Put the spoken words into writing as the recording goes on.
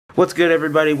What's good,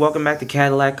 everybody? Welcome back to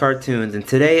Cadillac Cartoonz, and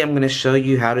today I'm going to show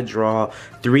you how to draw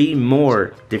 3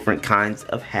 more different kinds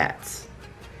of hats.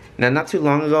 Now, not too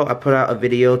long ago I put out a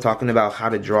video talking about how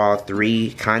to draw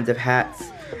 3 kinds of hats,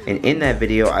 and in that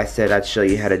video I said I'd show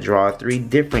you how to draw 3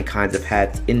 different kinds of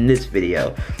hats in this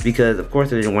video, because of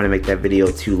course I didn't want to make that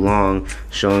video too long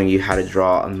showing you how to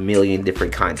draw a million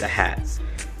different kinds of hats.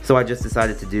 So I just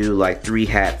decided to do like 3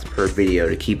 hats per video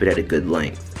to keep it at a good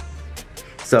length.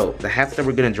 So the hats that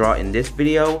we're going to draw in this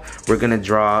video, we're going to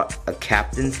draw a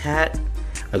captain's hat,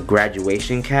 a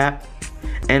graduation cap,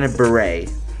 and a beret.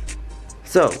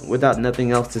 So without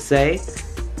nothing else to say,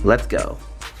 let's go.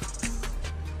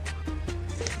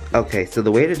 Okay, so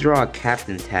the way to draw a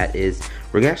captain's hat is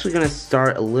we're actually going to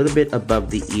start a little bit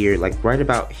above the ear, like right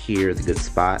about here is a good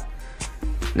spot.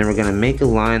 Then we're going to make a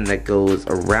line that goes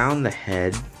around the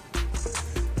head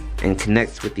and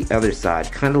connects with the other side,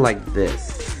 kind of like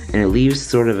this. And it leaves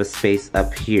sort of a space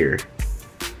up here.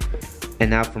 And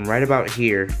now from right about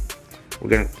here, we're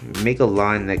gonna make a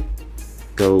line that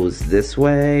goes this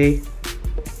way.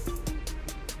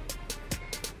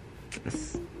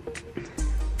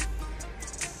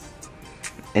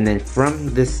 And then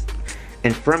from this,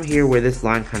 and from here where this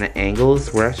line kind of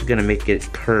angles, we're actually gonna make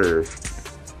it curve.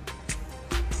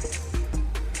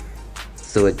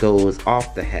 So it goes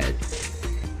off the head,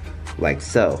 like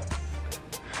so.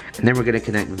 And then we're going to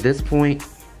connect this point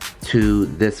to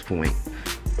this point.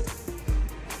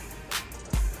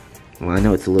 Well, I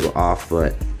know it's a little off,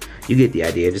 but you get the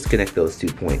idea. Just connect those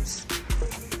 2 points.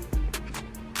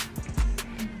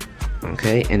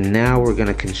 Okay, and now we're going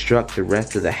to construct the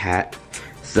rest of the hat.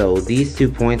 So these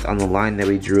 2 points on the line that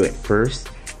we drew at first,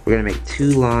 we're going to make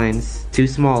 2 lines, 2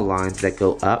 small lines that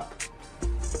go up.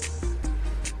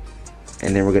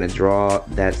 And then we're going to draw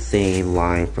that same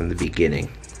line from the beginning.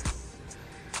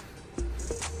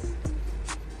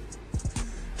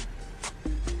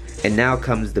 And now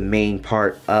comes the main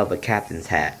part of a captain's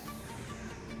hat.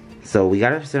 So we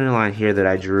got our center line here that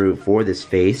I drew for this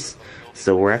face.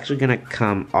 So we're actually going to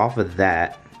come off of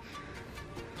that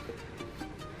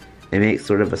and make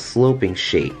sort of a sloping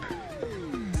shape.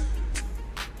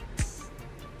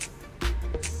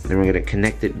 Then we're going to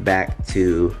connect it back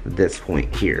to this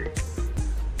point here.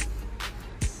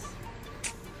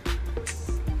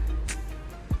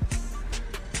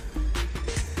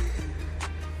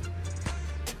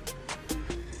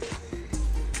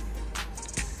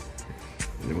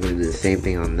 And we're going to do the same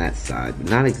thing on that side.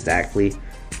 Not exactly,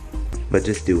 but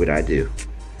just do what I do.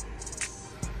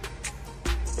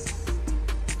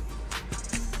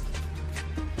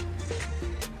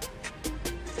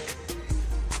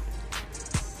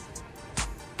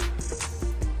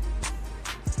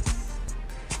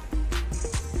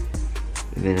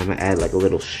 And then I'm going to add like a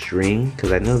little string,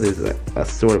 because I know there's a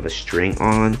sort of a string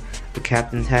on the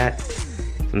captain's hat.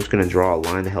 So I'm just going to draw a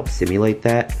line to help simulate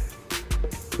that.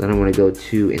 I don't want to go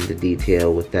too into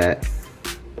detail with that.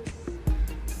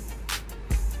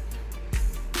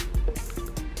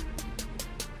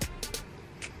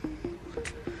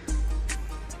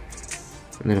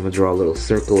 And then I'm going to draw a little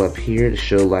circle up here to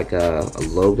show like a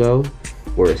logo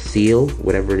or a seal,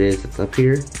 whatever it is that's up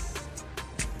here.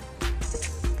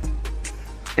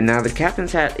 And now the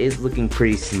captain's hat is looking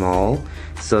pretty small,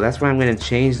 so that's why I'm going to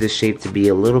change this shape to be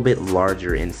a little bit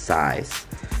larger in size.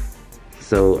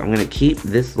 So I'm going to keep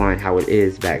this line how it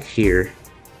is back here.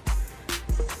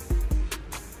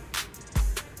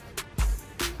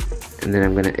 And then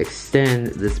I'm going to extend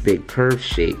this big curved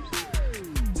shape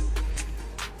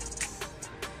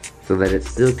so that it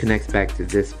still connects back to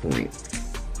this point.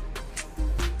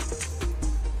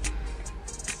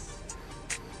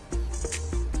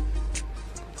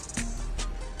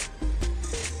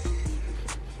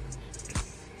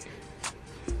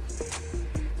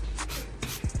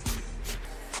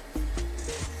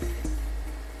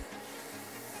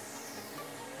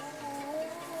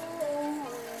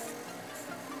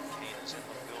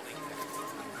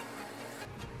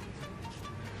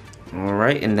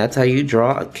 Alright, and that's how you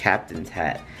draw a captain's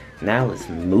hat. Now let's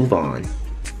move on.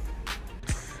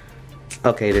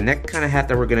 Okay, the next kind of hat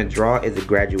that we're going to draw is a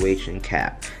graduation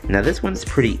cap. Now this one's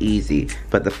pretty easy,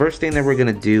 but the first thing that we're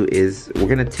going to do is we're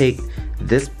going to take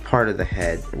this part of the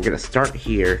head, we're going to start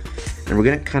here, and we're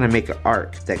going to kind of make an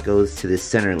arc that goes to the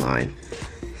center line.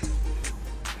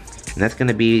 And that's going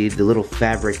to be the little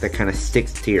fabric that kind of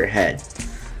sticks to your head.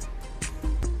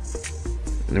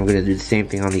 And then we're going to do the same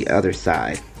thing on the other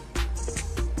side.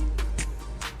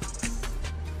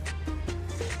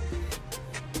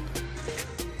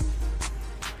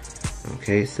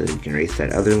 Okay, so you can erase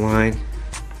that other line.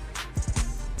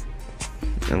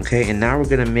 Okay, and now we're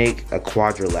gonna make a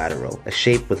quadrilateral, a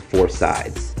shape with 4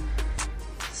 sides.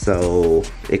 So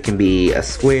it can be a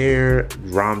square,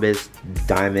 rhombus,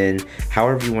 diamond,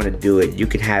 however you want to do it. You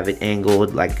can have it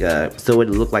angled like so it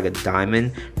look like a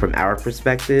diamond from our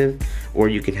perspective, or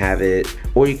you can have it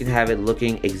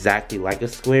looking exactly like a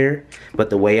square.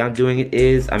 But the way I'm doing it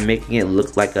is I'm making it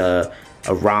look like a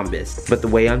rhombus. But the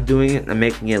way I'm doing it, I'm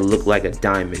making it look like a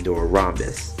diamond or a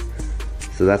rhombus.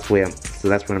 So that's what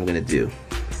I'm gonna do.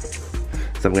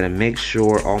 So I'm gonna make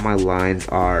sure all my lines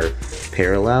are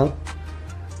parallel.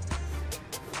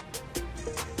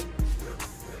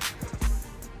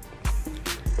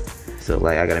 So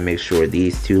like I gotta make sure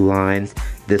these two lines,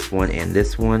 this one and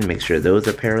this one, make sure those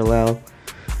are parallel,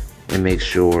 and make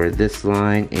sure this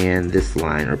line and this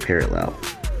line are parallel.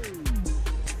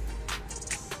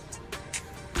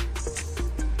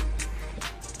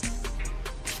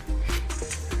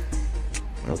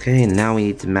 Okay, and now we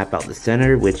need to map out the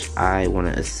center, which I want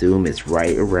to assume is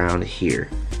right around here.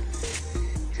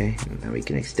 Okay, now we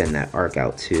can extend that arc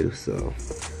out too, so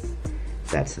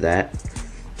that's that.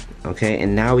 Okay,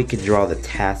 and now we can draw the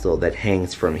tassel that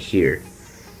hangs from here.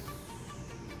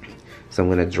 So I'm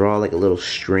going to draw like a little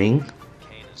string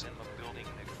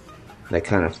that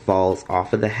kind of falls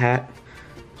off of the hat.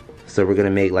 So we're going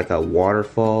to make like a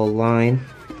waterfall line.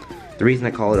 The reason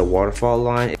I call it a waterfall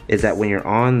line is that when you're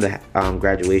on the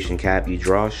graduation cap, you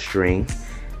draw a string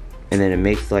and then it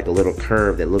makes like a little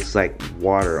curve that looks like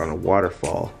water on a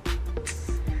waterfall.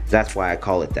 That's why I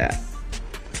call it that.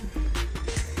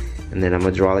 And then I'm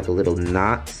gonna draw like a little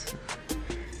knot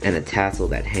and a tassel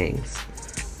that hangs.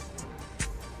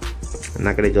 I'm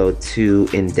not gonna go too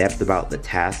in depth about the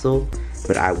tassel,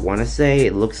 but I wanna say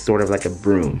it looks sort of like a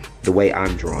broom, the way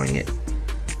I'm drawing it.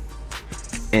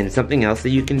 And something else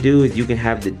that you can do is you can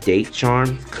have the date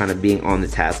charm kind of being on the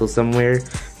tassel somewhere,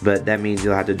 but that means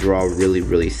you'll have to draw really,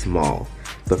 really small.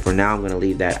 But for now, I'm gonna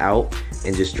leave that out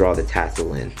and just draw the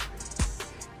tassel in.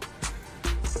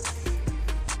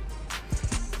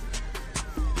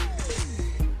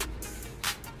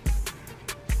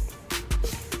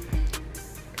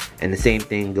 And the same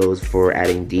thing goes for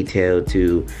adding detail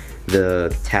to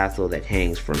the tassel that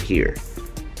hangs from here.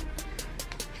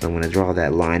 So I'm gonna draw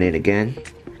that line in again.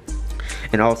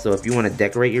 And also, if you want to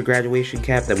decorate your graduation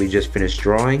cap that we just finished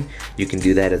drawing, you can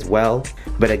do that as well.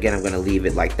 But again, I'm gonna leave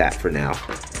it like that for now.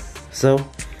 So,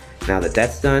 now that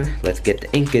that's done, let's get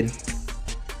the ink in.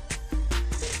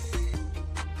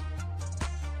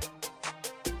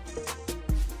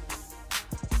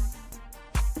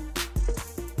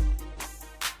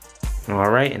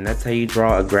 Alright, and that's how you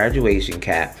draw a graduation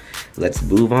cap. Let's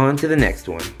move on to the next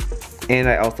one. And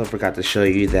I also forgot to show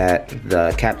you that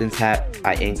the captain's hat,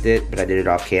 I inked it, but I did it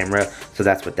off camera, so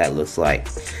that's what that looks like.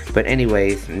 But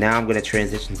anyways, now I'm going to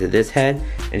transition to this head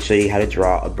and show you how to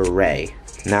draw a beret.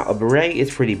 Now a beret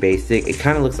is pretty basic. It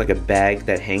kind of looks like a bag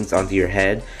that hangs onto your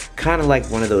head, kind of like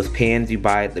one of those pans you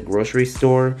buy at the grocery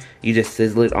store. You just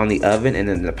sizzle it on the oven and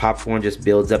then the popcorn just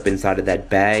builds up inside of that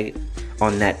bag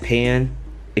on that pan,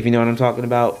 if you know what I'm talking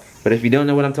about. But if you don't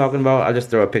know what I'm talking about, I'll just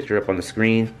throw a picture up on the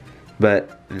screen.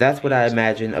 But that's what I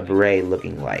imagine a beret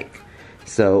looking like.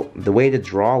 So the way to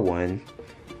draw one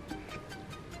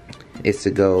is to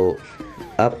go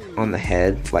up on the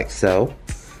head like so.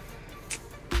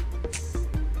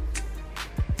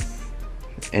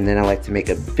 And then I like to make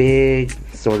a big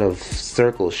sort of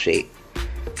circle shape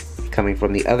coming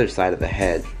from the other side of the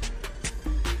head.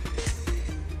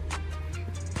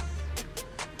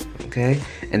 Okay,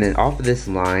 and then off of this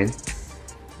line,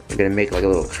 we're gonna make like a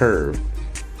little curve.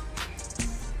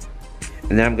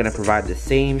 And then I'm gonna provide the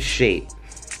same shape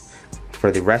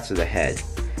for the rest of the head,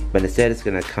 but instead it's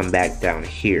gonna come back down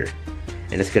here.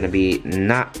 And it's gonna be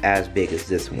not as big as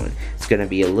this one. It's gonna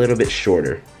be a little bit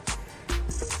shorter.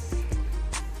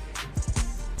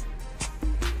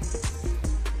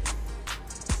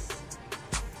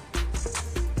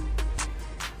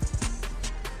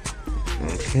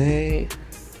 Okay.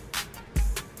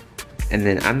 And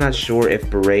then I'm not sure if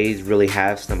berets really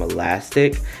have some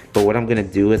elastic, but what I'm gonna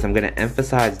do is I'm gonna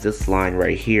emphasize this line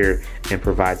right here and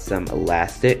provide some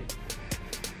elastic.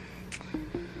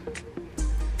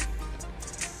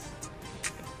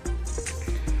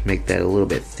 Make that a little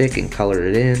bit thick and color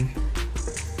it in.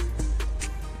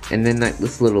 And then like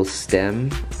this little stem,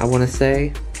 I wanna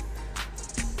say,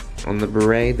 on the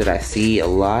beret that I see a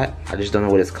lot. I just don't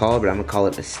know what it's called, but I'm gonna call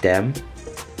it a stem.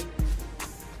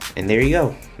 And there you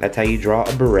go. That's how you draw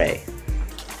a beret.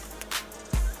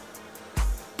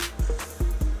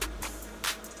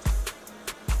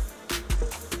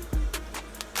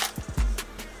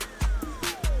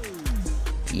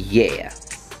 Yeah.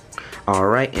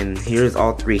 Alright, and here's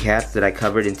all three hats that I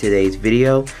covered in today's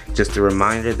video. Just a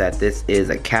reminder that this is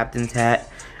a captain's hat.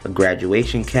 a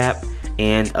graduation cap,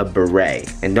 and a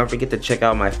beret. And don't forget to check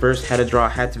out my first how to draw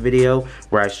hats video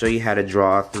where I show you how to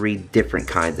draw 3 different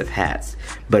kinds of hats.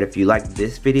 But if you like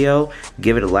this video,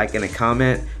 give it a like and a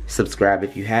comment, subscribe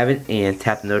if you haven't, and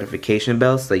tap the notification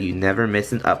bell so you never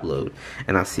miss an upload.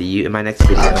 And I'll see you in my next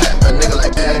video.